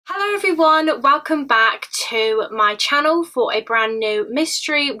Hello everyone, welcome back to my channel for a brand new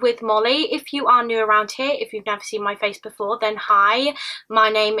mystery with Molly. If you are new around here, if you've never seen my face before, then hi, my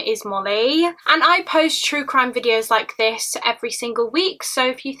name is Molly and I post true crime videos like this every single week, so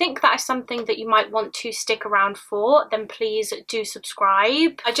if you think that is something that you might want to stick around for, then please do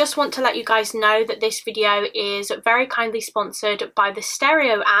subscribe. I just want to let you guys know that this video is very kindly sponsored by the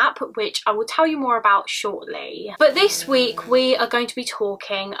Stereo app, which I will tell you more about shortly. But this week we are going to be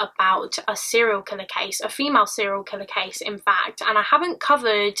talking about a serial killer case, a female serial killer case in fact, and I haven't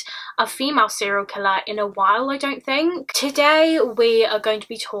covered a female serial killer in a while, I don't think. Today we are going to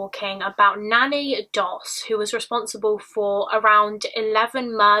be talking about Nannie Doss, who was responsible for around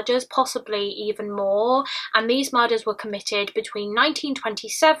 11 murders, possibly even more, and these murders were committed between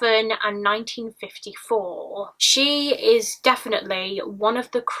 1927 and 1954. She is definitely one of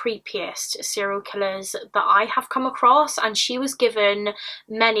the creepiest serial killers that I have come across, and she was given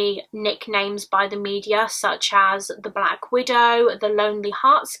many nicknames by the media, such as the Black Widow, the Lonely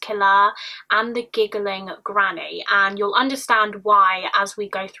Hearts Killer, and the Giggling Granny, and you'll understand why as we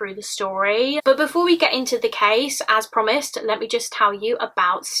go through the story. But before we get into the case, as promised, let me just tell you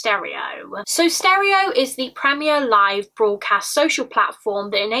about Stereo. So Stereo is the premier live broadcast social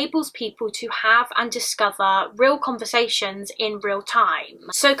platform that enables people to have and discover real conversations in real time.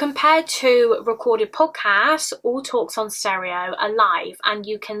 So compared to recorded podcasts, all talks on Stereo are live, and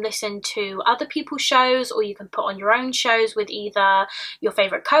you can listen to other people's shows, or you can put on your own shows with either your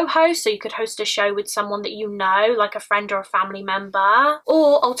favorite co-host, so you could host a show with someone that you know, like a friend or a family member,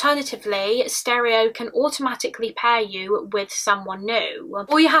 or alternatively, Stereo can automatically pair you with someone new.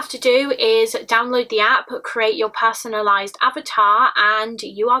 All you have to do is download the app, create your personalized avatar, and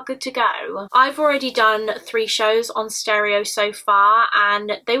you are good to go. I've already done 3 shows on Stereo so far,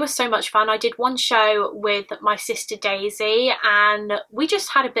 and they were so much fun. I did one show with my sister Daisy, and we just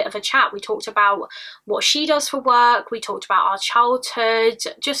had a bit of a chat. We talked about what she does for work, we talked about our childhood,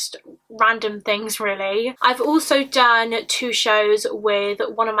 just random things really. I've also done 2 shows with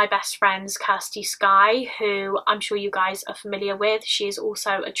one of my best friends, Kirsty Sky, who I'm sure you guys are familiar with. She is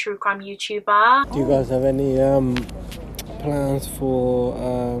also a true crime YouTuber. Do you guys have any plans for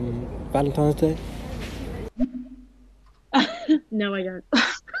Valentine's Day? No, I don't.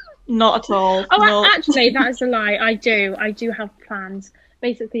 Not at all. Oh, no. Actually, that is a lie. I do have plans.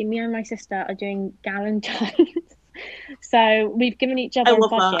 Basically, me and my sister are doing Galentine's. So we've given each other a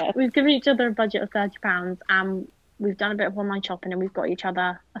budget. That. We've given each other a budget of £30, and we've done a bit of online shopping, and we've got each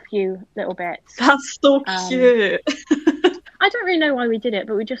other a few little bits. That's so cute. I don't really know why we did it,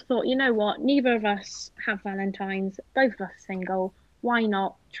 but we just thought, you know what? Neither of us have Valentine's. Both of us are single. Why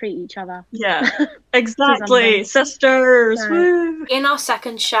not treat each other? Yeah, exactly. Sisters. So, woo. In our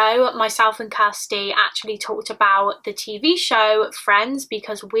second show, myself and Kirsty actually talked about the TV show Friends,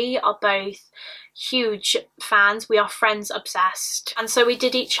 because we are both huge fans. We are Friends obsessed, and so we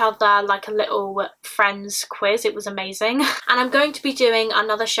did each other like a little Friends quiz. It was amazing. And I'm going to be doing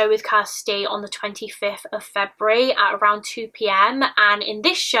another show with Kirsty on the 25th of February at around 2 p.m, and in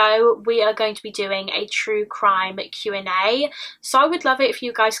this show we are going to be doing a true crime Q&A, so I would love it if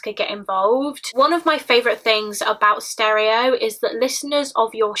you guys could get involved. One of my favorite things about Stereo is that listeners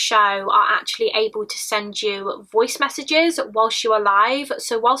of your show are actually able to send you voice messages whilst you are live.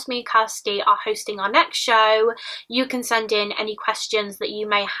 So whilst me and Kirsty are hosting our next show, you can send in any questions that you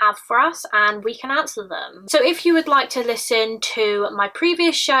may have for us and we can answer them. So if you would like to listen to my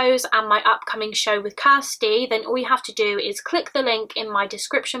previous shows and my upcoming show with Kirsty, then all you have to do is click the link in my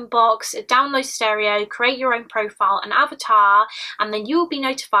description box, download Stereo, create your own profile and avatar, and then you will be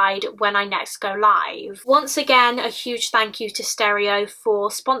notified when I next go live. Once again, a huge thank you to Stereo for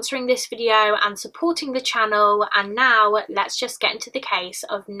sponsoring this video and supporting the channel, and now let's just get into the case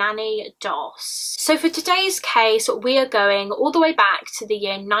of Nannie Doss. So for today's case, we are going all the way back to the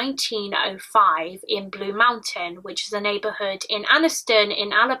year 1905 in Blue Mountain, which is a neighborhood in Anniston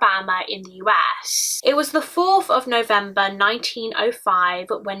in Alabama in the US. It was the 4th of November 1905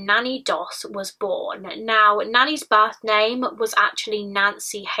 when Nannie Doss was born. Now, Nannie's birth name was actually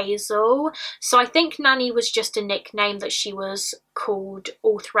Nancy Hazel, so I think Nannie was just a nickname that she was called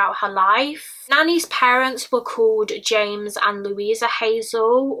all throughout her life. Nannie's parents were called James and Louisa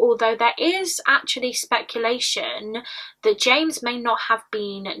Hazel, although there is actually speculation that James may not have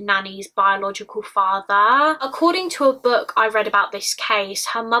been Nannie's biological father. According to a book I read about this case,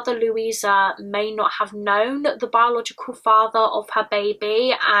 her mother Louisa may not have known the biological father of her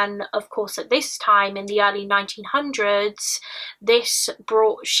baby, and of course at this time in the early 1900s this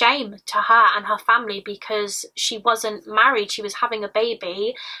brought shame to her and her family because she wasn't married, she was having a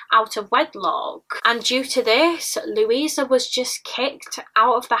baby out of wedlock. And due to this, Louisa was just kicked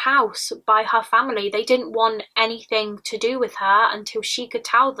out of the house by her family. They didn't want anything to do with her until she could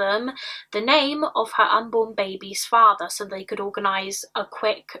tell them the name of her unborn baby's father, so they could organise a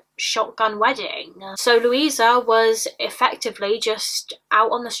quick shotgun wedding. So Louisa was effectively just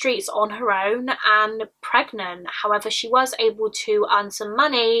out on the streets on her own and pregnant. However, she was able to earn some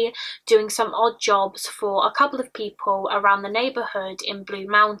money doing some odd jobs for a couple of people around the neighbourhood in Blue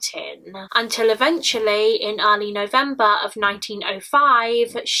Mountain, until eventually in early November of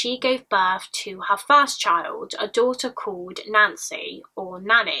 1905 she gave birth to her first child, a daughter called Nancy, or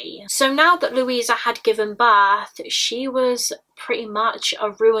Nannie. So now that Louisa had given birth, she was pretty much a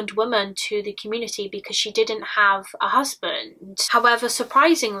ruined woman to the community because she didn't have a husband. However,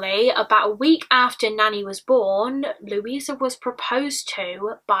 surprisingly, about a week after Nannie was born, Louisa was proposed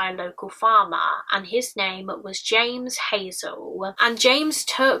to by a local farmer, and his name was James Hazel. And James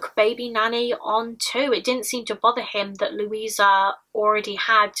took baby Nannie on too. It didn't seem to bother him that Louisa already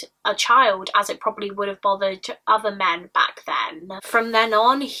had a child, as it probably would have bothered other men back then. From then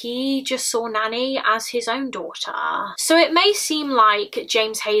on, he just saw Nannie as his own daughter. So it may seem like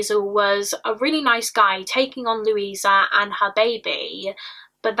James Hazel was a really nice guy taking on Louisa and her baby,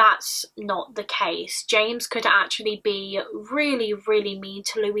 but that's not the case. James could actually be really, really mean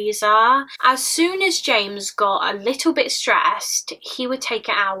to Louisa. As soon as James got a little bit stressed, he would take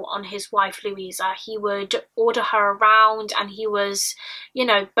it out on his wife Louisa. He would order her around, and he was, you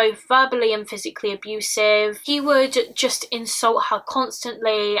know, both verbally and physically abusive. He would just insult her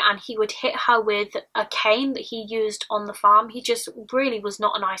constantly, and he would hit her with a cane that he used on the farm. He just really was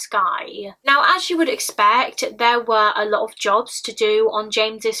not a nice guy. Now, as you would expect, there were a lot of jobs to do on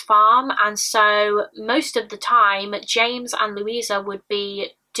James's farm, and so most of the time James and Louisa would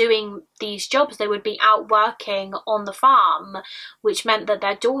be doing these jobs. They would be out working on the farm, which meant that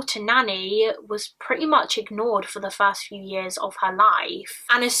their daughter Nannie was pretty much ignored for the first few years of her life.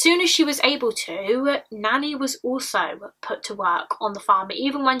 And as soon as she was able to, Nannie was also put to work on the farm.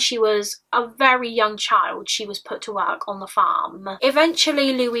 Even when she was a very young child, she was put to work on the farm.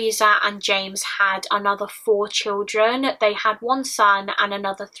 Eventually, Louisa and James had another 4 children. They had 1 son and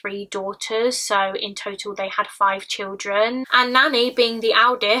another 3 daughters, so in total they had 5 children. And Nannie, being the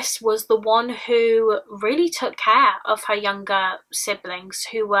eldest, was the one who really took care of her younger siblings,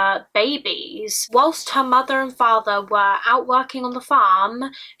 who were babies. Whilst her mother and father were out working on the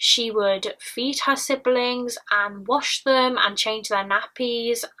farm, she would feed her siblings and wash them and change their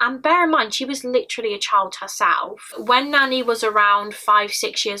nappies. And bear in mind, she was literally a child herself. When Nannie was around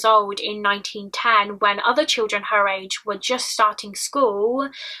 5-6 years old in 1910, when other children her age were just starting school,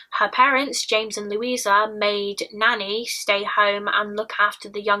 her parents, James and Louisa, made Nannie stay home and look after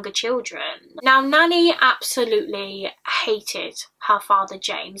the younger children. Now, Nannie absolutely hated her father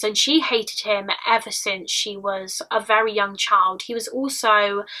James, and she hated him ever since she was a very young child. He was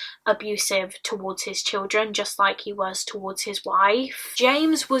also abusive towards his children, just like he was towards his wife.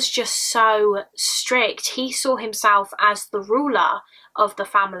 James was just so strict. He saw himself as the ruler of the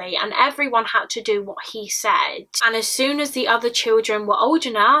family, and everyone had to do what he said. And as soon as the other children were old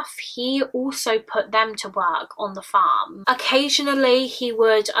enough, he also put them to work on the farm. Occasionally he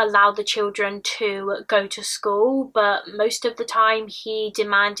would allow the children to go to school, but most of the time he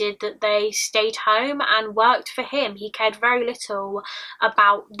demanded that they stayed home and worked for him. He cared very little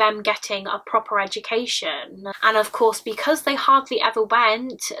about them getting a proper education. And of course, because they hardly ever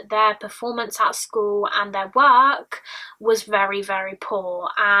went, their performance at school and their work was very, very poor,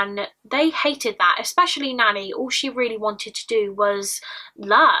 and they hated that, especially Nannie. All she really wanted to do was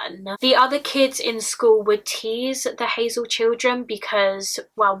learn. The other kids in school would tease the Hazel children because,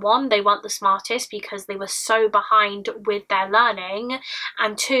 well, 1, they weren't the smartest because they were so behind with their learning,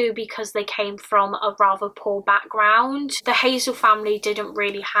 and 2, because they came from a rather poor background. The Hazel family didn't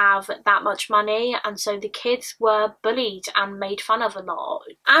really have that much money, and so the kids were bullied and made fun of a lot.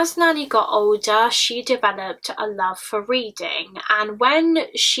 As Nannie got older, she developed a love for reading, and when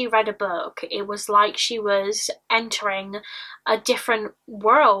she read a book, it was like she was entering a different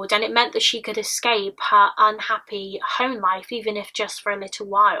world, and it meant that she could escape her unhappy home life, even if just for a little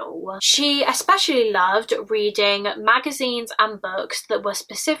while. She especially loved reading magazines and books that were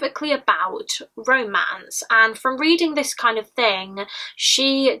specifically about romance, and from reading this kind of thing,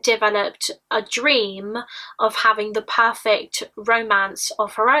 she developed a dream of having the perfect romance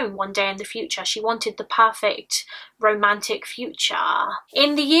of her own one day in the future. She wanted the perfect romantic future.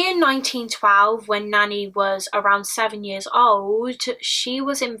 In the year 1912, when Nannie was around 7 years old, told she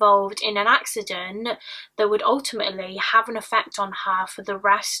was involved in an accident that would ultimately have an effect on her for the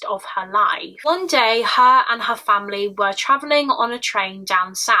rest of her life. One day, her and her family were travelling on a train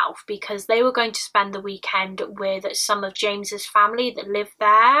down south because they were going to spend the weekend with some of James's family that lived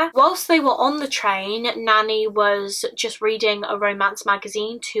there. Whilst they were on the train, Nannie was just reading a romance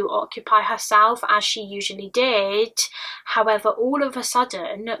magazine to occupy herself, as she usually did. However, all of a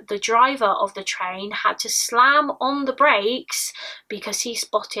sudden, the driver of the train had to slam on the brakes because he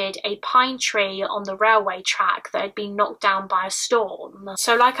spotted a pine tree on the railway track that had been knocked down by a storm.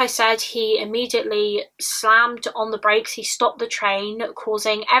 So like I said, he immediately slammed on the brakes. He stopped the train,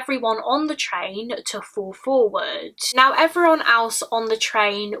 causing everyone on the train to fall forward. Now, everyone else on the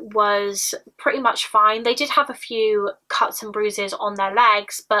train was pretty much fine. They did have a few cuts and bruises on their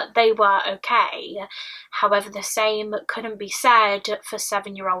legs, but they were okay. However, the same couldn't be said for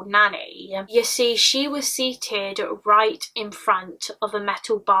 7-year-old Nannie. You see, she was seated right in front of a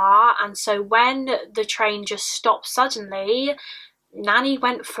metal bar, and so when the train just stopped suddenly, Nannie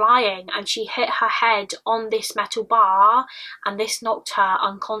went flying and she hit her head on this metal bar, and this knocked her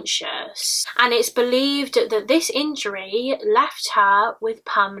unconscious. And it's believed that this injury left her with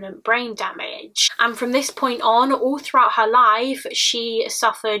permanent brain damage. And from this point on, all throughout her life, she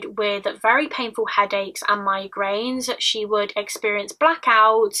suffered with very painful headaches and migraines. She would experience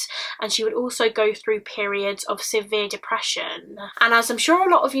blackouts, and she would also go through periods of severe depression. And as I'm sure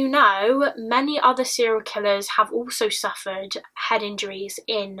a lot of you know, many other serial killers have also suffered head injuries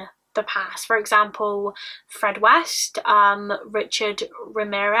in the past. For example, Fred West, Richard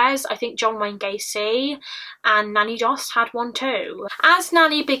Ramirez, I think John Wayne Gacy, and Nannie Doss had one too. As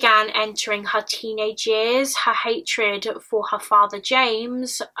Nannie began entering her teenage years, her hatred for her father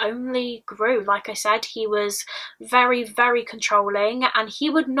James only grew. Like I said, he was very, very controlling, and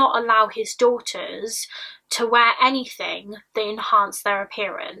he would not allow his daughters to wear anything that enhanced their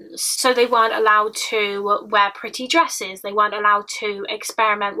appearance. So they weren't allowed to wear pretty dresses, they weren't allowed to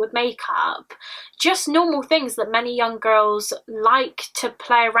experiment with makeup. Just normal things that many young girls like to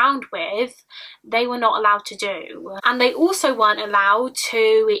play around with, they were not allowed to do. And they also weren't allowed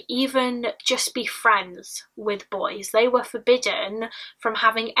to even just be friends with boys. They were forbidden from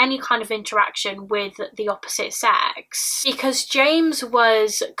having any kind of interaction with the opposite sex, because James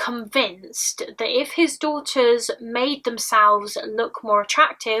was convinced that if his daughters made themselves look more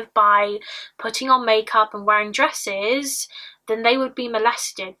attractive by putting on makeup and wearing dresses, then they would be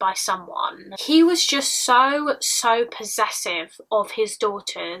molested by someone. He was just so possessive of his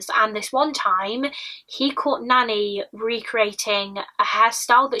daughters, and this one time he caught Nannie recreating a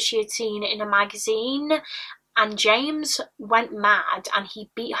hairstyle that she had seen in a magazine, and James went mad and he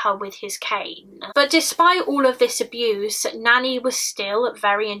beat her with his cane. But despite all of this abuse, Nannie was still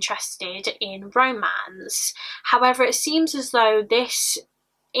very interested in romance. However, it seems as though this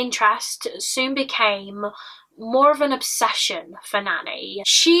interest soon became more of an obsession for Nannie.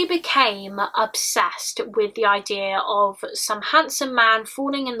 She became obsessed with the idea of some handsome man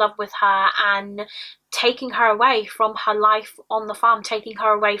falling in love with her and taking her away from her life on the farm, taking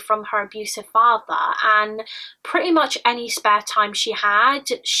her away from her abusive father. And pretty much any spare time she had,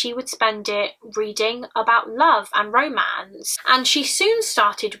 she would spend it reading about love and romance. And she soon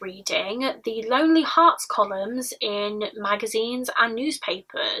started reading the Lonely Hearts columns in magazines and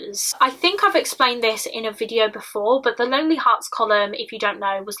newspapers. I think I've explained this in a video before, but the Lonely Hearts column, if you don't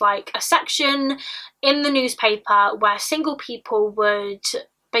know, was like a section in the newspaper where single people would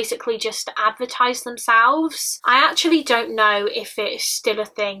basically just advertise themselves. I actually don't know if it's still a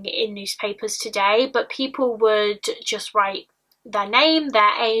thing in newspapers today, but people would just write their name,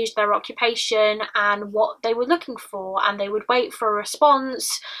 their age, their occupation, and what they were looking for, and they would wait for a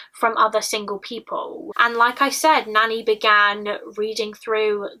response from other single people. And like I said, Nannie began reading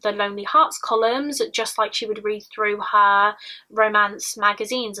through the Lonely Hearts columns just like she would read through her romance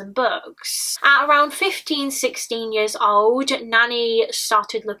magazines and books. At around 15-16 years old, Nannie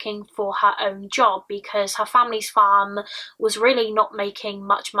started looking for her own job because her family's farm was really not making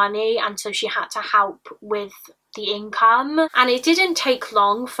much money, and so she had to help with the income. And it didn't take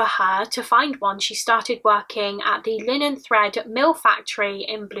long for her to find one. She started working at the linen thread mill factory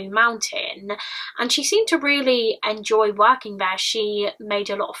in Blue Mountain, and she seemed to really enjoy working there. She made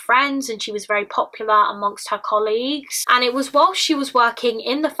a lot of friends and she was very popular amongst her colleagues. And it was while she was working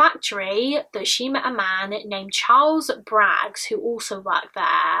in the factory that she met a man named Charles Braggs, who also worked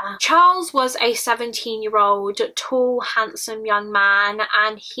there. Charles was a 17-year-old tall, handsome young man,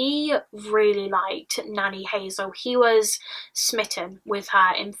 and he really liked Nannie Hazel proposal. He was smitten with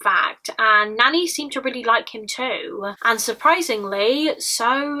her, in fact, and Nannie seemed to really like him too. And surprisingly,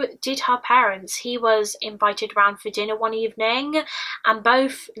 so did her parents. He was invited round for dinner one evening, and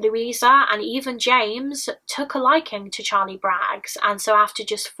both Louisa and even James took a liking to Charlie Braggs, and so after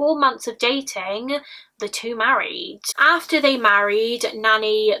just 4 months of dating, the two married. After they married,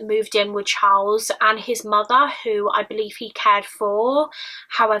 Nannie moved in with Charles and his mother, who I believe he cared for.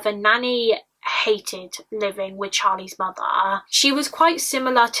 However, Nannie hated living with Charlie's mother. She was quite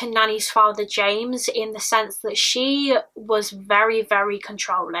similar to Nannie's father James in the sense that she was very, very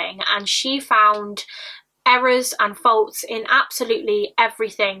controlling, and she found errors and faults in absolutely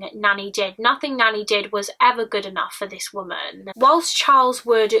everything Nannie did. Nothing Nannie did was ever good enough for this woman. Whilst Charles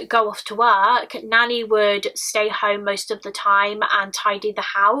would go off to work, Nannie would stay home most of the time and tidy the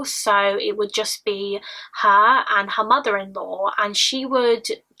house, so it would just be her and her mother-in-law, and she would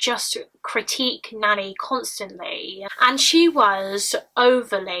just critique Nannie constantly, and she was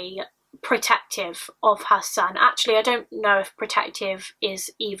overly protective of her son. Actually, I don't know if protective is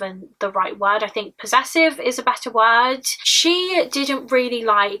even the right word. I think possessive is a better word. She didn't really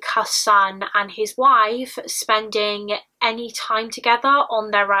like her son and his wife spending any time together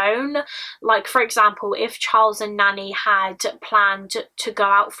on their own. Like, for example, if Charles and Nannie had planned to go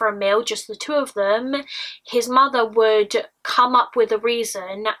out for a meal, just the two of them, his mother would come up with a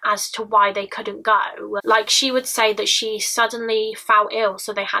reason as to why they couldn't go. Like, she would say that she suddenly fell ill,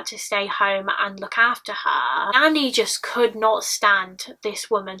 so they had to stay home and look after her. Nannie just could not stand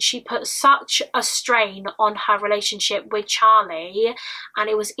this woman. She put such a strain on her relationship with Charlie, and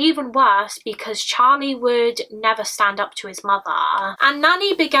it was even worse because Charlie would never stand up to his mother. And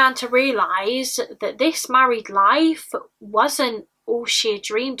Nannie began to realise that this married life wasn't all she had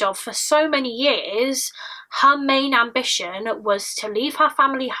dreamed of. For so many years, her main ambition was to leave her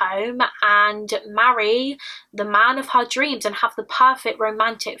family home and marry the man of her dreams and have the perfect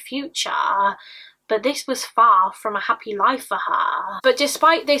romantic future. But this was far from a happy life for her. But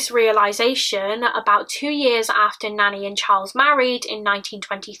despite this realisation, about 2 years after Nannie and Charles married in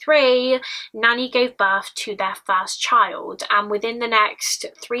 1923, Nannie gave birth to their first child, and within the next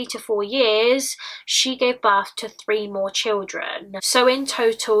 3 to 4 years, she gave birth to 3 more children. So in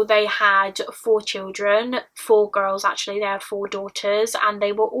total, they had 4 children, 4 girls actually. They had 4 daughters, and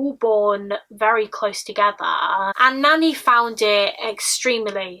they were all born very close together. And Nannie found it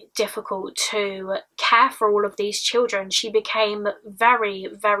extremely difficult to care for all of these children. She became very,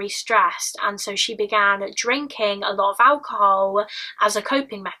 very stressed, and so she began drinking a lot of alcohol as a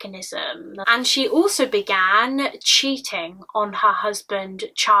coping mechanism. And she also began cheating on her husband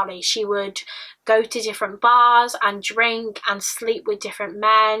Charlie. She would go to different bars and drink and sleep with different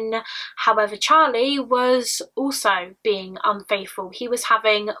men. However, Charlie was also being unfaithful. He was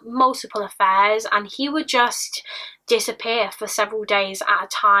having multiple affairs, and he would just disappear for several days at a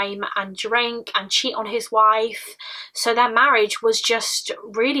time and drink and cheat on his wife. So their marriage was just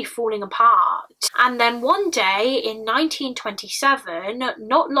really falling apart. And then one day in 1927,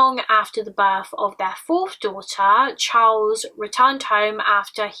 not long after the birth of their 4th daughter, Charles returned home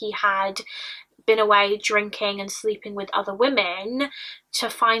after he had been away drinking and sleeping with other women, to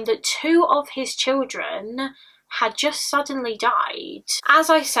find that 2 of his children had just suddenly died. As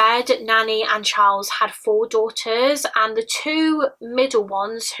I said, Nannie and Charles had 4 daughters, and the 2 middle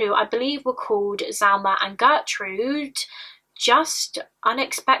ones, who I believe were called Zelma and Gertrude, just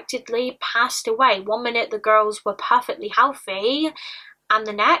unexpectedly passed away. One minute the girls were perfectly healthy, and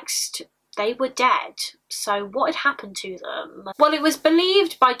the next they were dead. So what had happened to them? Well, it was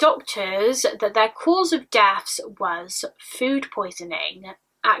believed by doctors that their cause of deaths was food poisoning.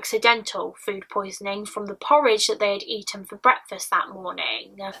 Accidental food poisoning from the porridge that they had eaten for breakfast that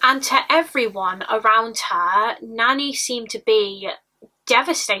morning. And to everyone around her, Nannie seemed to be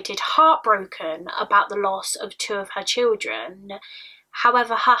devastated, heartbroken about the loss of 2 of her children.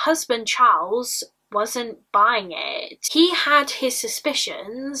 However, her husband Charles wasn't buying it. He had his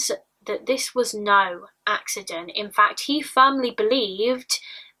suspicions that this was no accident. In fact, he firmly believed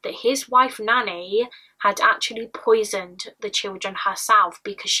that his wife Nannie had actually poisoned the children herself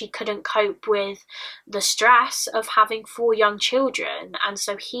because she couldn't cope with the stress of having 4 young children, and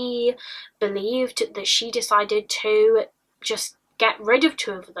so he believed that she decided to just get rid of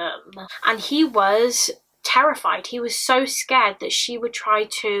 2 of them. And he was terrified. He was so scared that she would try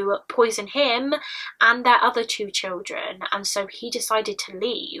to poison him and their other 2 children, and so he decided to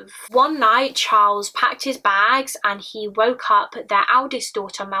leave. One night, Charles packed his bags and he woke up their eldest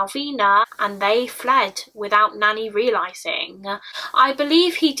daughter Malvina, and they fled without Nannie realising. I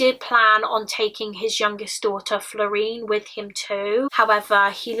believe he did plan on taking his youngest daughter Florine with him too.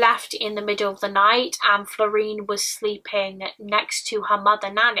 However, he left in the middle of the night and Florine was sleeping next to her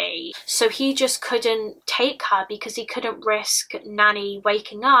mother Nannie, so he just couldn't take her because he couldn't risk Nannie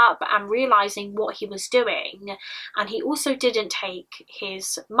waking up and realising what he was doing. And he also didn't take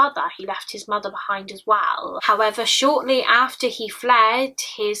his mother. He left his mother behind as well. However, shortly after he fled,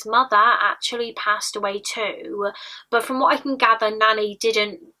 his mother actually passed away too. But from what I can gather, Nannie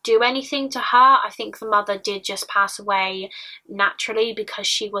didn't do anything to her. I think the mother did just pass away naturally because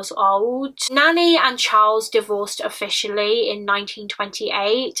she was old. Nannie and Charles divorced officially in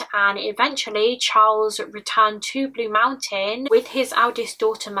 1928, and eventually Charles returned to Blue Mountain with his eldest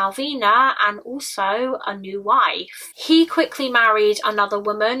daughter Malvina and also a new wife. He quickly married another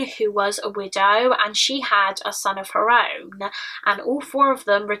woman who was a widow, and she had a son of her own, and all 4 of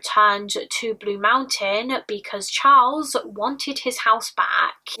them returned to Blue Mountain because Charles wanted his house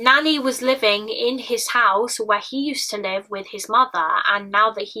back. Nannie was living in his house where he used to live with his mother, and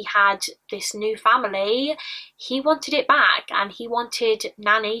now that he had this new family, he wanted it back and he wanted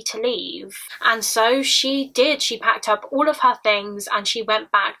Nannie to leave. And so she did. She packed up all of her things and she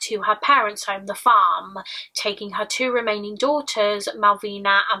went back to her parents' home, the farm, taking her 2 remaining daughters,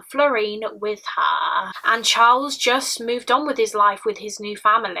 Malvina and Florine, with her. And Charles just moved on with his life with his new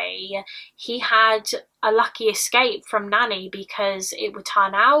family. He had a lucky escape from Nannie because it would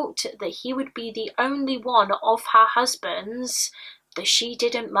turn out that he would be the only one of her husbands that she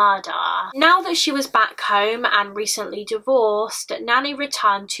didn't murder. Now that she was back home and recently divorced, Nannie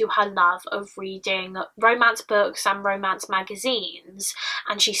returned to her love of reading romance books and romance magazines,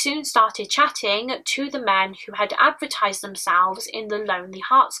 and she soon started chatting to the men who had advertised themselves in the Lonely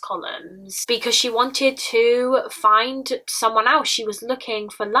Hearts columns because she wanted to find someone else. She was looking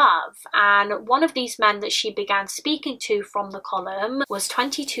for love, and one of these men that she began speaking to from the column was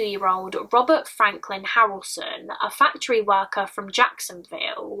 22-year-old Robert Franklin Harrelson, a factory worker from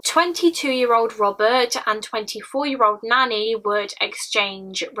Jacksonville. 22-year-old Robert and 24-year-old Nannie would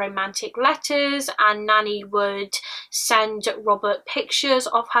exchange romantic letters, and Nannie would send Robert pictures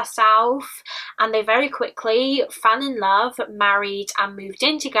of herself, and they very quickly fell in love, married and moved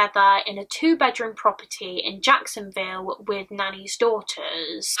in together in a 2-bedroom property in Jacksonville with Nannie's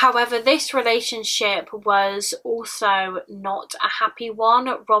daughters. However, this relationship was also not a happy one.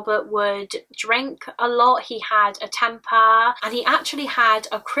 Robert would drink a lot, he had a temper, and he actually had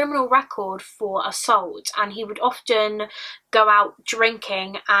a criminal record for assault, and he would often go out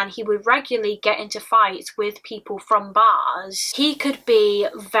drinking and he would regularly get into fights with people from bars. He could be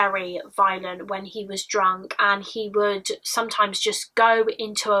very violent when he was drunk, and he would sometimes just go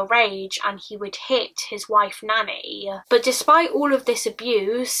into a rage and he would hit his wife Nannie. But despite all of this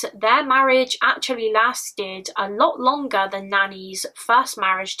abuse, their marriage actually lasted a lot longer than Nannie's first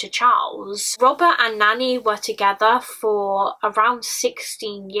marriage to Charles. Robert and Nannie were together for around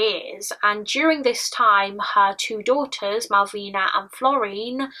 16 years, and during this time her 2 daughters, Malvina and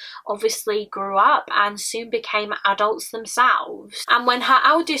Florine, obviously grew up and soon became adults themselves. And when her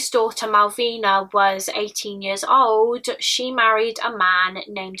eldest daughter Malvina was 18 years old, she married a man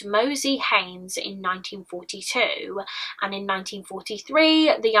named Mosey Haynes in 1942, and in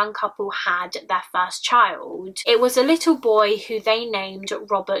 1943 the young couple had their first child. It was a little boy who they named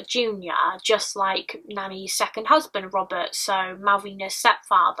Robert Jr., just like Nannie's second husband Robert, so Malvina's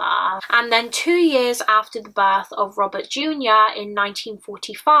stepfather. And then 2 years after the birth of Robert Jr. in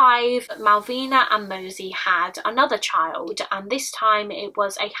 1945, Malvina and Mosey had another child, and this time it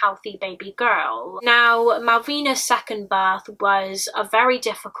was a healthy baby girl. Now, Malvina's second birth was a very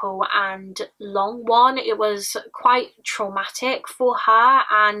difficult and long one. It was quite traumatic for her,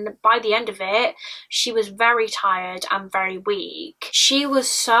 and by the end of it, she was very tired and very weak. She was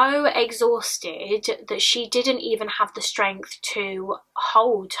so exhausted that she didn't even have the strength to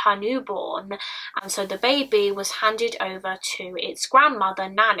hold her newborn, and so the baby was handed over to its grandmother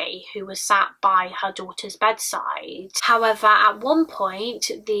Nannie, who was sat by her daughter's bedside. However, at one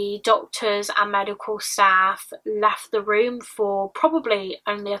point the doctors and medical staff left the room for probably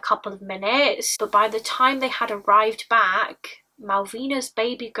only a couple of minutes, but by the time they had arrived back, Malvina's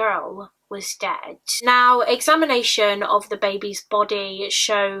baby girl was dead. Now, examination of the baby's body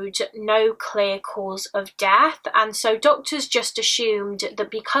showed no clear cause of death, and so doctors just assumed that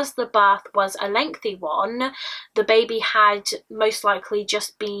because the birth was a lengthy one, the baby had most likely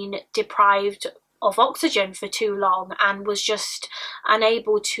just been deprived of oxygen for too long and was just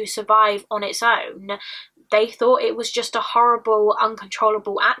unable to survive on its own. They thought it was just a horrible,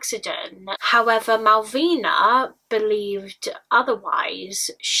 uncontrollable accident. However, Malvina believed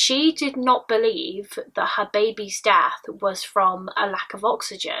otherwise. She did not believe that her baby's death was from a lack of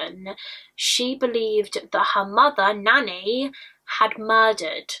oxygen. She believed that her mother, Nannie, had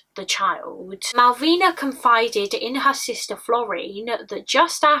murdered the child. Malvina confided in her sister Florine that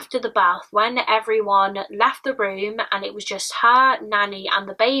just after the birth, when everyone left the room and it was just her, Nannie and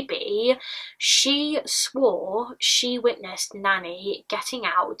the baby, she swore she witnessed Nannie getting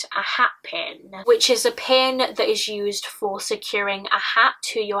out a hat pin, which is a pin that is used for securing a hat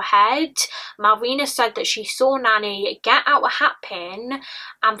to your head. Malvina said that she saw Nannie get out a hat pin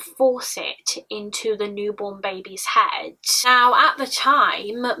and force it into the newborn baby's head. Now, at the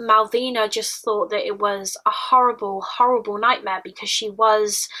time, Malvina just thought that it was a horrible, horrible nightmare because she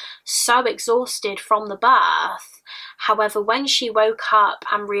was so exhausted from the birth. However, when she woke up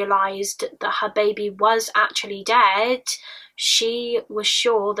and realised that her baby was actually dead, she was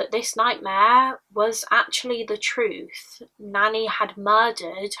sure that this nightmare was actually the truth. Nannie had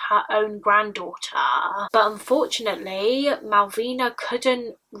murdered her own granddaughter. But unfortunately, Malvina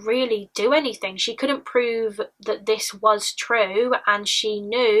couldn't really do anything. She couldn't prove that this was true, and she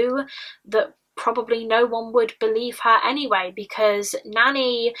knew that probably no one would believe her anyway, because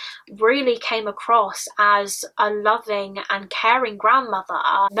Nannie really came across as a loving and caring grandmother.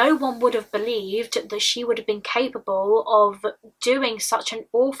 No one would have believed that she would have been capable of doing such an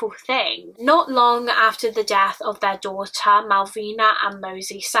awful thing. Not long after the death of their daughter, Malvina and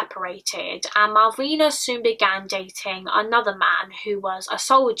Mosey separated, and Malvina soon began dating another man who was a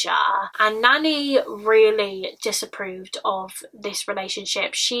soldier, and Nannie really disapproved of this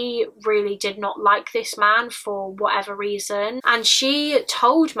relationship. She really did not like this man for whatever reason, and she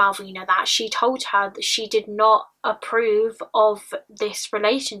told Malvina that. She told her that she did not approve of this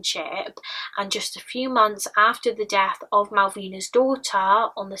relationship, and just a few months after the death of Malvina's daughter,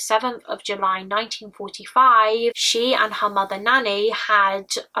 on the 7th of July 1945, she and her mother Nannie had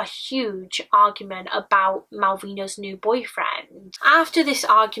a huge argument about Malvina's new boyfriend. After this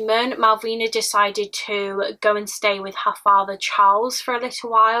argument, Malvina decided to go and stay with her father Charles for a little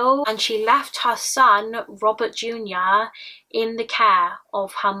while, and she left her son Robert Jr. in the care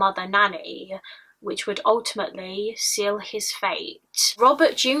of her mother Nannie, which would ultimately seal his fate.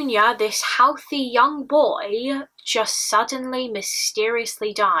 Robert Jr., this healthy young boy, just suddenly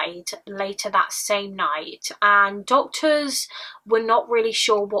mysteriously died later that same night, and doctors were not really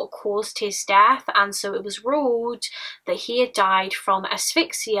sure what caused his death, and so it was ruled that he had died from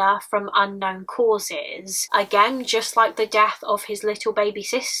asphyxia from unknown causes. Again, just like the death of his little baby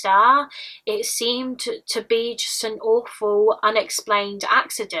sister, it seemed to be just an awful, unexplained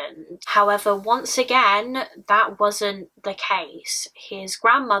accident. However, once again, that wasn't the case. His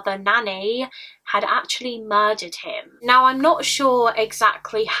grandmother, Nannie, had actually murdered him. Now, I'm not sure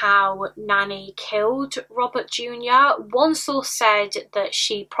exactly how Nannie killed Robert Jr. One source said that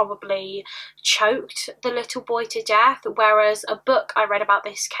she probably choked the little boy to death, whereas a book I read about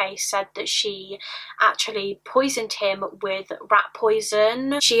this case said that she actually poisoned him with rat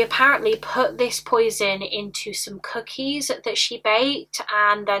poison. She apparently put this poison into some cookies that she baked,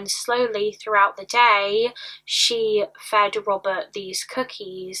 and then slowly throughout the day she fed Robert these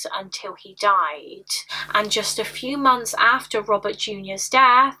cookies until he died. And just a few months after Robert Jr.'s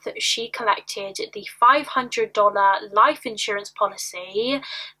death, she collected the $500 life insurance policy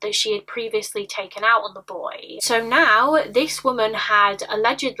that she had previously taken out on the boy. So now this woman had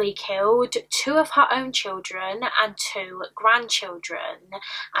allegedly killed 2 of her own children and 2 grandchildren,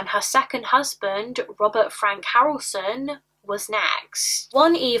 and her second husband, Robert Frank Harrelson, was next.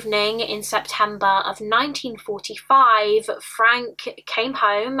 One evening in September of 1945, Frank came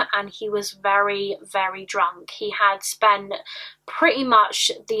home and he was very, very drunk. He had spent pretty much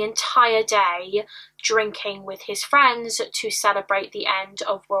the entire day drinking with his friends to celebrate the end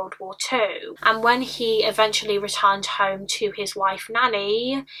of World War II. And when he eventually returned home to his wife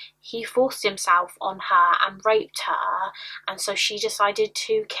Nannie, he forced himself on her and raped her, and so she decided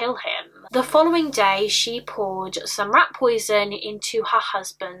to kill him. The following day, she poured some rat poison into her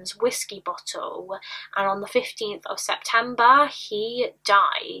husband's whiskey bottle, and on the 15th of September, he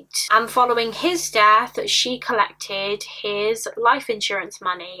died. And following his death, she collected his life insurance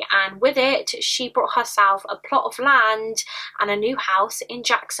money, and with it, she brought herself a plot of land and a new house in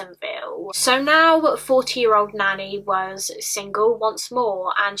Jacksonville. So now 40-year-old Nannie was single once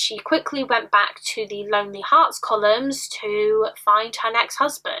more, and she quickly went back to the Lonely Hearts columns to find her next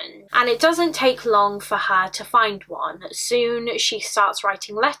husband. And it doesn't take long for her to find one. Soon she starts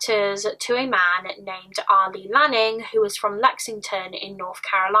writing letters to a man named Arlie Lanning, who was from Lexington in North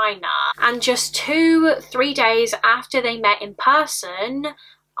Carolina. And just 2-3 days after they met in person,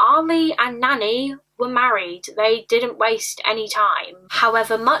 Arlie and Nannie were married. They didn't waste any time.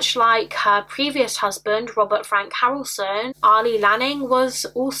 However, much like her previous husband, Robert Frank Harrelson, Arlie Lanning was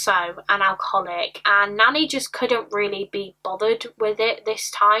also an alcoholic, and Nannie just couldn't really be bothered with it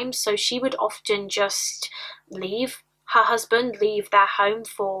this time, so she would often just leave her husband, leave their home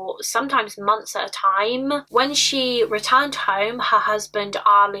for sometimes months at a time. When she returned home, her husband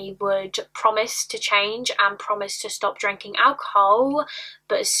Arlie would promise to change and promise to stop drinking alcohol,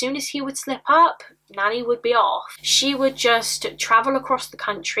 but as soon as he would slip up, Nannie would be off. She would just travel across the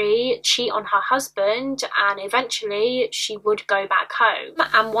country, cheat on her husband, and eventually she would go back home.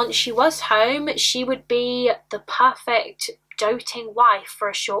 And once she was home, she would be the perfect doting wife for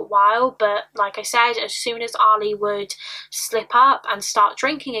a short while, but like I said, as soon as Arlie would slip up and start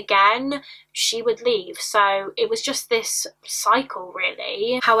drinking again, she would leave. So it was just this cycle,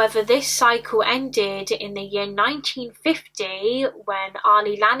 really. However, this cycle ended in the year 1950 when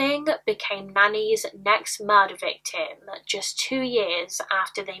Arlie Lanning became Nannie's next murder victim, just 2 years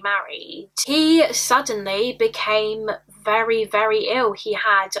after they married. He suddenly became very, very ill. He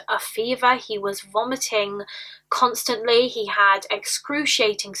had a fever, he was vomiting constantly, he had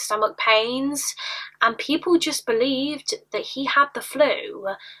excruciating stomach pains, and people just believed that he had the flu.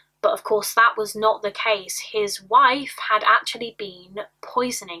 But of course that was not the case. His wife had actually been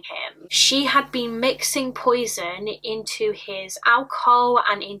poisoning him. She had been mixing poison into his alcohol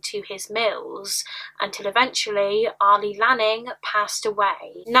and into his meals until eventually Arlie Lanning passed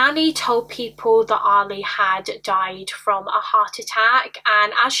away. Nannie told people that Arlie had died from a heart attack,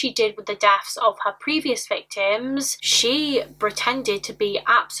 and as she did with the deaths of her previous victims, she pretended to be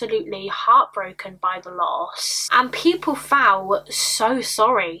absolutely heartbroken by the loss. And people felt so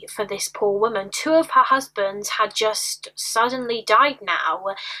sorry for this poor woman. 2 of her husbands had just suddenly died now,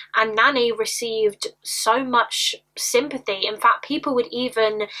 and Nannie received so much sympathy. In fact, people would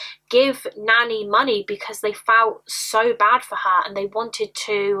even give Nannie money because they felt so bad for her and they wanted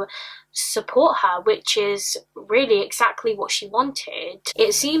to support her, which is really exactly what she wanted.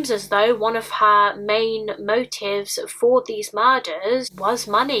 It seems as though one of her main motives for these murders was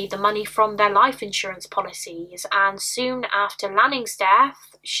money, the money from their life insurance policies, and soon after Lanning's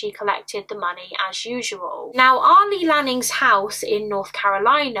death, she collected the money as usual. Now, Arlie Lanning's house in North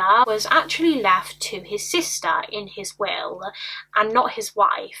Carolina was actually left to his sister in his will and not his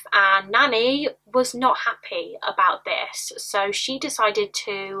wife, and Nannie was not happy about this, so she decided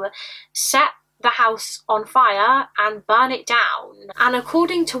to set the house on fire and burn it down. And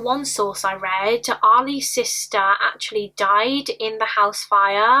according to one source I read, Arlie's sister actually died in the house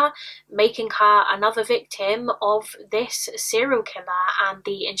fire, making her another victim of this serial killer, and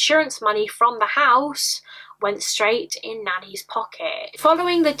the insurance money from the house went straight in Nannie's pocket.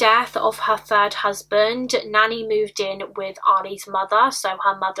 Following the death of her third husband, Nannie moved in with Arlie's mother, so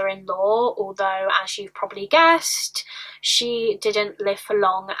her mother-in-law, although as you've probably guessed, she didn't live for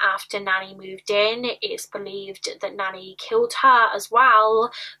long after Nannie moved in. It's believed that Nannie killed her as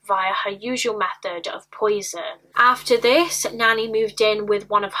well via her usual method of poison. After this, Nannie moved in with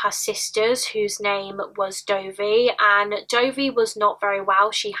one of her sisters whose name was Dovie, and Dovie was not very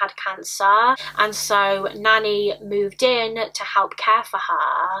well. She had cancer, and so Nannie moved in to help care for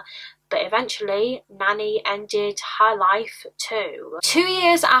her. But eventually, Nannie ended her life too. 2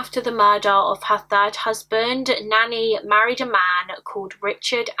 years after the murder of her third husband, Nannie married a man called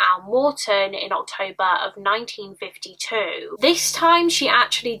Richard Al Morton in October of 1952. This time, she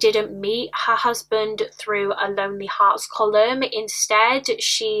actually didn't meet her husband through a Lonely Hearts column. Instead,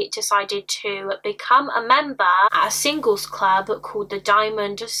 she decided to become a member at a singles club called the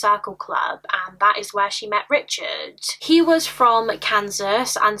Diamond Circle Club, and that is where she met Richard. He was from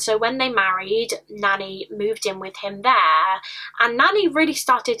Kansas, and so when they married, Nannie moved in with him there, and Nannie really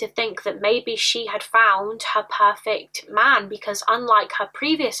started to think that maybe she had found her perfect man, because unlike her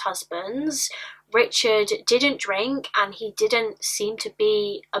previous husbands, Richard didn't drink and he didn't seem to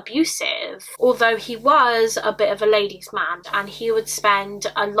be abusive, although he was a bit of a ladies' man and he would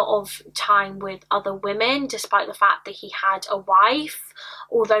spend a lot of time with other women despite the fact that he had a wife.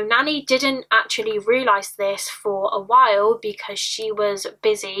 although Nannie didn't actually realise this for a while because she was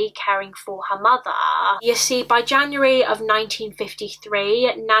busy caring for her mother. You see, by January of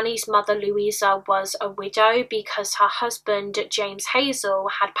 1953, Nannie's mother Louisa was a widow because her husband James Hazel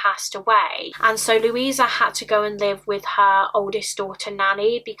had passed away, and so Louisa had to go and live with her oldest daughter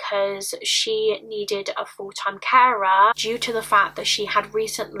Nannie because she needed a full-time carer due to the fact that she had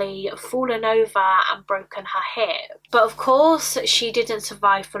recently fallen over and broken her hip. But of course she didn't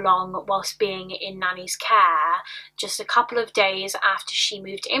survive for long whilst being in Nannie's care. Just a couple of days after she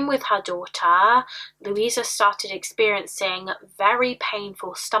moved in with her daughter, Louisa started experiencing very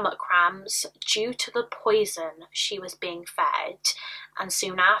painful stomach cramps due to the poison she was being fed, and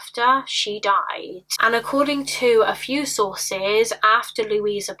soon after she died. And according to a few sources, after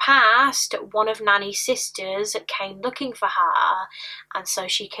Louisa passed, one of Nannie's sisters came looking for her, and so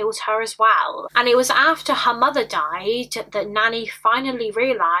she killed her as well. And it was after her mother died that Nannie finally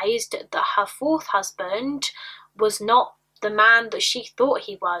realised that her fourth husband was not the man that she thought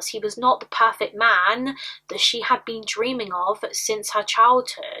he was. He was not the perfect man that she had been dreaming of since her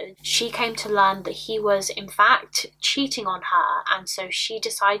childhood. She came to learn that he was in fact cheating on her, and so she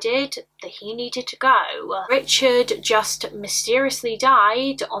decided that he needed to go. Richard just mysteriously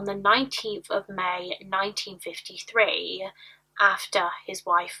died on the 19th of May 1953. After his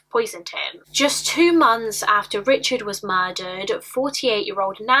wife poisoned him. Just 2 months after Richard was murdered,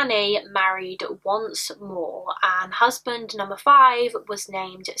 48-year-old Nannie married once more, and husband number 5 was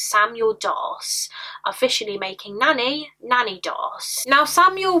named Samuel Doss, officially making Nannie Nannie Doss. Now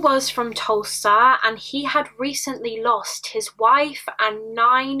Samuel was from Tulsa, and he had recently lost his wife and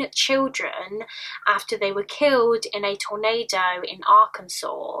 9 children after they were killed in a tornado in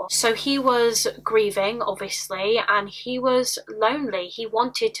Arkansas. So he was grieving, obviously, and he was lonely. He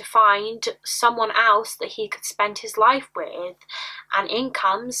wanted to find someone else that he could spend his life with, and in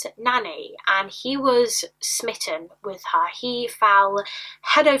comes Nannie, and he was smitten with her. He fell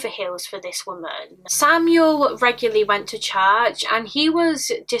head over heels for this woman. Samuel regularly went to church, and he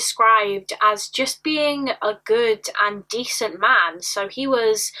was described as just being a good and decent man, so he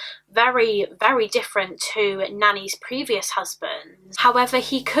was very, very different to Nannie's previous husband. However,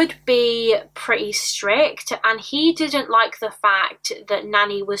 he could be pretty strict, and he didn't like the fact that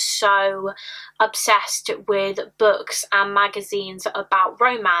Nannie was so obsessed with books and magazines about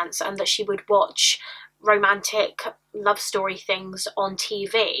romance, and that she would watch romantic love story things on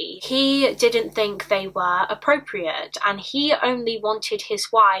TV. He didn't think they were appropriate, and he only wanted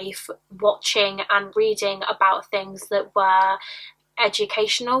his wife watching and reading about things that were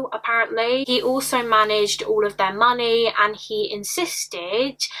educational, apparently. He also managed all of their money, and he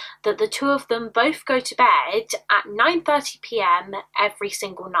insisted that the two of them both go to bed at 9:30 p.m. every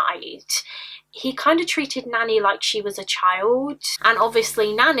single night. He kind of treated Nannie like she was a child, and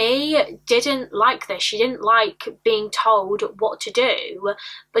obviously Nannie didn't like this. She didn't like being told what to do,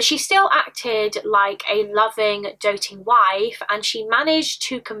 but she still acted like a loving, doting wife, and she managed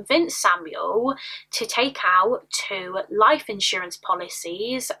to convince Samuel to take out 2 life insurance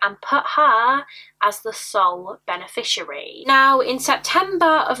policies and put her as the sole beneficiary. Now, in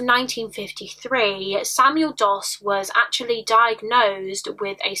September of 1953, Samuel Doss was actually diagnosed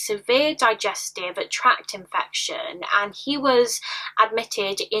with a severe digestive tract infection, and he was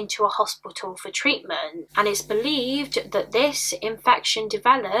admitted into a hospital for treatment, and it's believed that this infection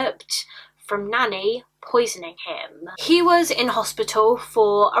developed from Nannie poisoning him. He was in hospital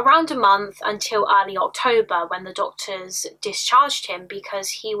for around a month until early October, when the doctors discharged him because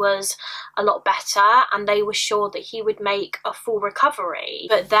he was a lot better and they were sure that he would make a full recovery.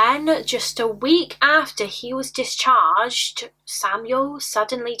 But then, just a week after he was discharged, Samuel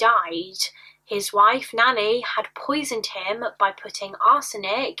suddenly died. His wife, Nannie, had poisoned him by putting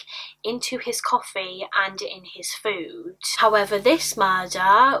arsenic into his coffee and in his food. However, this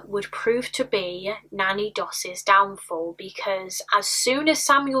murder would prove to be Nannie Doss's downfall, because as soon as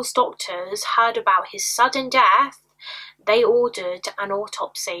Samuel's doctors heard about his sudden death, they ordered an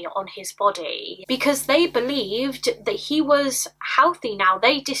autopsy on his body because they believed that he was healthy now.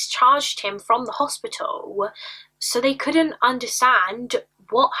 They discharged him from the hospital, so they couldn't understand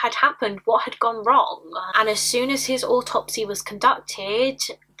what had happened, what had gone wrong. And as soon as his autopsy was conducted,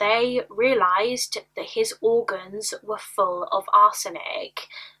 they realised that his organs were full of arsenic.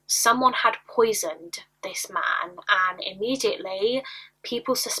 Someone had poisoned this man, and immediately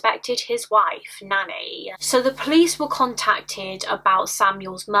people suspected his wife, Nannie. So the police were contacted about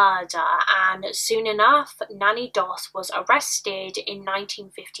Samuel's murder, and soon enough, Nannie Doss was arrested in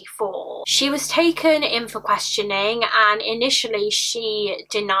 1954. She was taken in for questioning, and initially she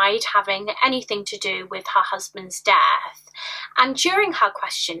denied having anything to do with her husband's death. And during her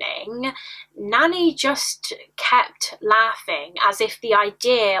questioning, Nannie just kept laughing, as if the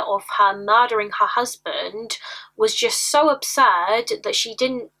idea of her murdering her husband was just so absurd that she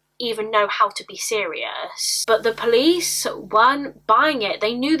didn't even know how to be serious. But the police weren't buying it.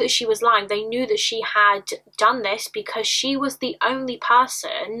 They knew that she was lying. They knew that she had done this because she was the only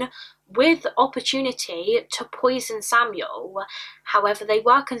person with opportunity to poison Samuel. However, they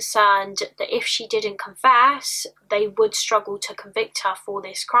were concerned that if she didn't confess, they would struggle to convict her for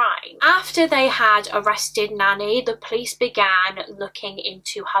this crime. After they had arrested Nannie, the police began looking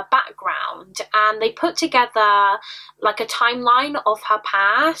into her background, and they put together like a timeline of her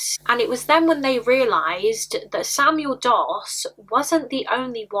past. And it was then when they realised that Samuel Doss wasn't the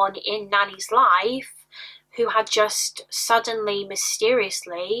only one in Nannie's life who had just suddenly,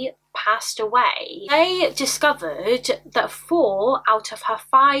 mysteriously passed away. They discovered that 4 out of her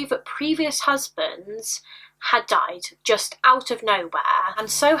 5 previous husbands had died just out of nowhere, and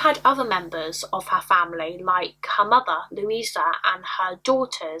so had other members of her family, like her mother, Louisa, and her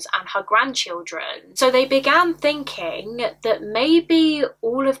daughters and her grandchildren. So they began thinking that maybe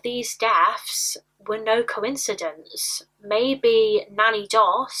all of these deaths were no coincidence. Maybe Nannie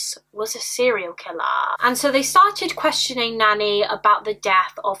Doss was a serial killer. And so they started questioning Nannie about the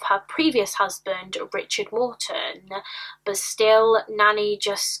death of her previous husband, Richard Morton, but still Nannie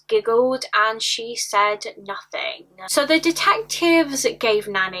just giggled and she said nothing. So the detectives gave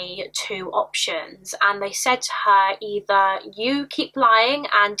Nannie 2 options, and they said to her, either you keep lying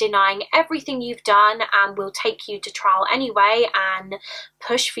and denying everything you've done and we'll take you to trial anyway and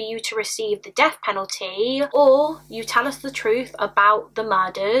push for you to receive the death penalty, or you tell us the truth about the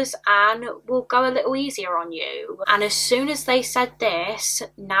murders and we'll go a little easier on you. And as soon as they said this,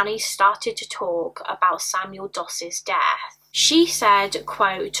 Nannie started to talk about Samuel Doss's death. She said,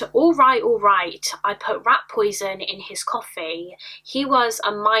 quote, all right, I put rat poison in his coffee. He was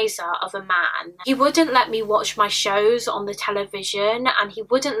a miser of a man. He wouldn't let me watch my shows on the television, and he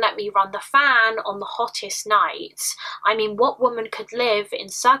wouldn't let me run the fan on the hottest nights. I mean, what woman could live in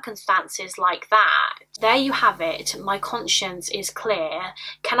circumstances like that? There you have it. My conscience is clear.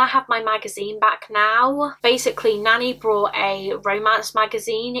 Can I have my magazine back now? Basically, Nannie brought a romance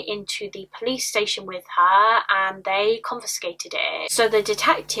magazine into the police station with her, and they confiscated it. So the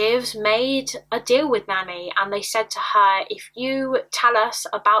detectives made a deal with Nannie, and they said to her, if you tell us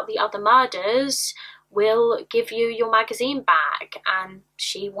about the other murders, we'll give you your magazine back. And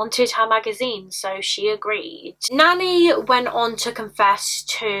she wanted her magazine, so she agreed. Nannie went on to confess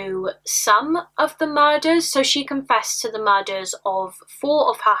to some of the murders. So she confessed to the murders of 4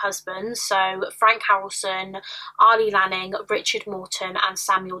 of her husbands, so Frank Harrelson, Arlie Lanning, Richard Morton and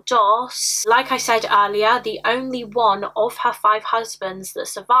Samuel Doss. Like I said earlier, the only one of her 5 husbands that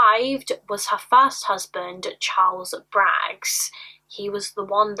survived was her first husband, Charles Braggs. He was the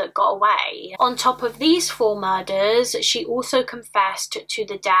one that got away. On top of these 4 murders, she also confessed to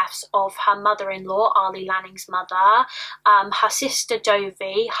the deaths of her mother-in-law, Arlie Lanning's mother, her sister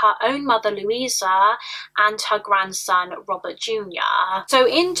Dovie, her own mother Louisa, and her grandson Robert Jr. So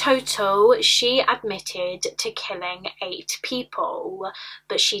in total, she admitted to killing 8 people,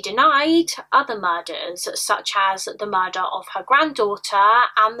 but she denied other murders, such as the murder of her granddaughter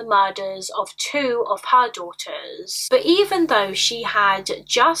and the murders of 2 of her daughters. But even though she had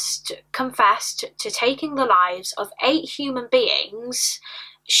just confessed to taking the lives of 8 human beings,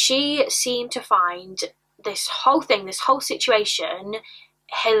 she seemed to find this whole situation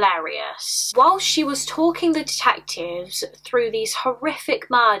hilarious. While she was talking the detectives through these horrific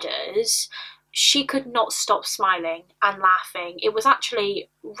murders, she could not stop smiling and laughing. It was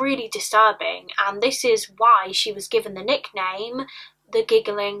actually really disturbing, and this is why she was given the nickname the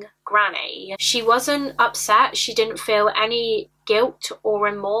Giggling Granny. She wasn't upset. She didn't feel any guilt or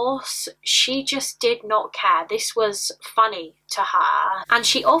remorse. She just did not care. This was funny to her. And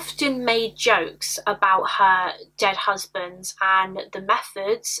she often made jokes about her dead husbands and the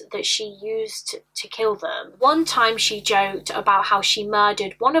methods that she used to kill them. One time she joked about how she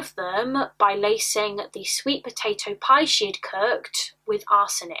murdered one of them by lacing the sweet potato pie she had cooked with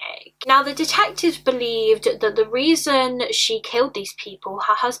arsenic. Now, the detectives believed that the reason she killed these people,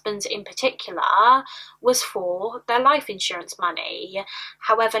 her husbands in particular, was for their life insurance money.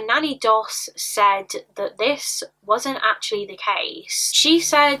 However, Nannie Doss said that this wasn't actually the case. She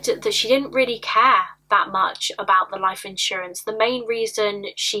said that she didn't really care that much about the life insurance. The main reason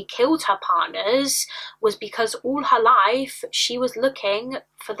she killed her partners was because all her life she was looking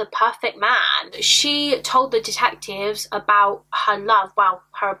for the perfect man. She told the detectives about her love, well,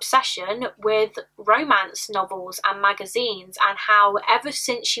 her obsession with romance novels and magazines, and how ever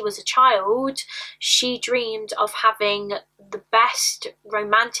since she was a child she dreamed of having the best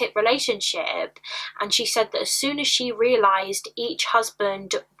romantic relationship. And she said that as soon as she realized each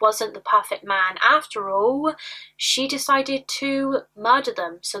husband wasn't the perfect man after all, she decided to murder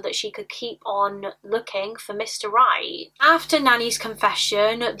them so that she could keep on looking for Mr. Right. After Nannie's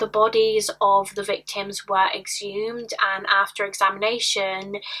confession, the bodies of the victims were exhumed, and after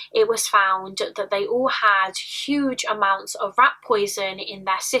examination it was found that they all had huge amounts of rat poison in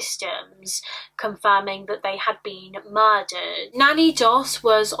their systems, confirming that they had been murdered. Nannie Doss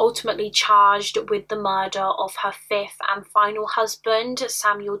was ultimately charged with the murder of her fifth and final husband,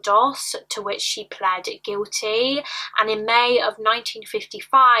 Samuel Doss, to which she pled guilty, and in May of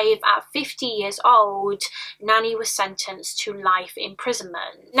 1955, at 50 years old, Nannie was sentenced to life imprisonment.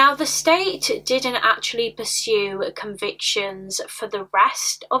 Now, the state didn't actually pursue convictions for the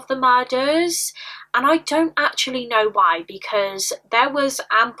rest of the murders, and I don't actually know why, because there was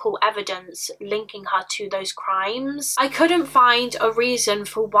ample evidence linking her to those crimes. I couldn't find a reason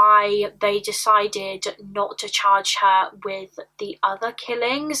for why they decided not to charge her with the other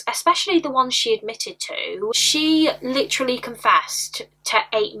killings, especially the ones she admitted to. She literally confessed to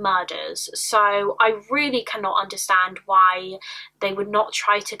 8 murders, so I really cannot understand why they would not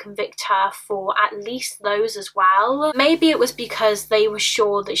try to convict her for at least those as well. Maybe it was because they were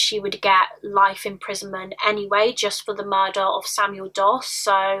sure that she would get life imprisonment anyway, just for the murder of Samuel Doss,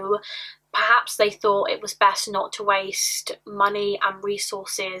 so perhaps they thought it was best not to waste money and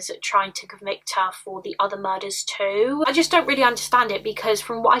resources trying to convict her for the other murders too. I just don't really understand it, because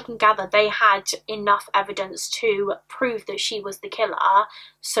from what I can gather they had enough evidence to prove that she was the killer,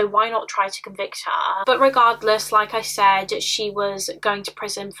 so why not try to convict her? But regardless, like I said, she was going to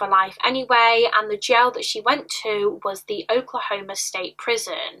prison for life anyway, and the jail that she went to was the Oklahoma State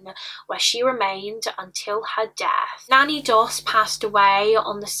Prison, where she remained until her death. Nannie Doss passed away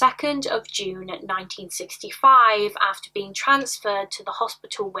on the 2nd of June 1965 after being transferred to the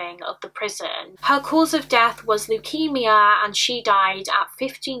hospital wing of the prison. Her cause of death was leukemia, and she died at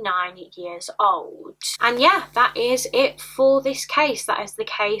 59 years old. And yeah, that is it for this case. That is the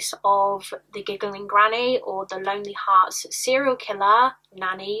case of the Giggling Granny, or the Lonely Hearts serial killer,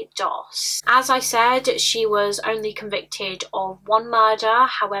 Nannie Doss. As I said, she was only convicted of 1 murder.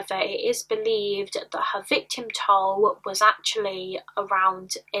 However, it is believed that her victim toll was actually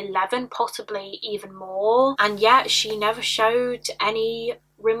around 11, possibly even more, and yet she never showed any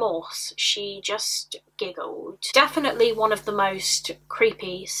remorse. She just giggled. Definitely one of the most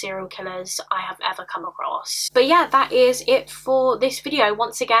creepy serial killers I have ever come across. But yeah, that is it for this video.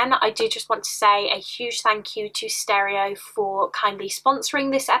 Once again, I do just want to say a huge thank you to Stereo for kindly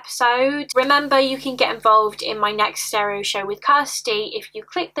sponsoring this episode. Remember, you can get involved in my next Stereo show with Kirsty if you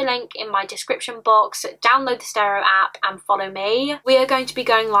click the link in my description box, download the Stereo app and follow me. We are going to be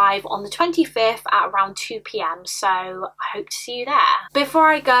going live on the 25th at around 2 PM, so I hope to see you there.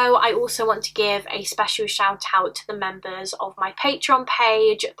 Before I go, I also want to give a special shout out to the members of my Patreon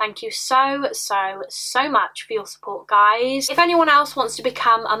page. Thank you so much for your support, guys. If anyone else wants to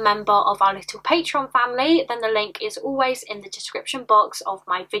become a member of our little Patreon family, then the link is always in the description box of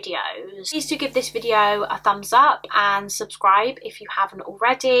my videos. Please do give this video a thumbs up and subscribe if you haven't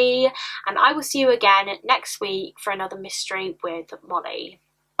already, and I will see you again next week for another mystery with Molly.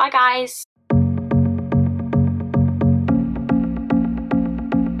 Bye guys.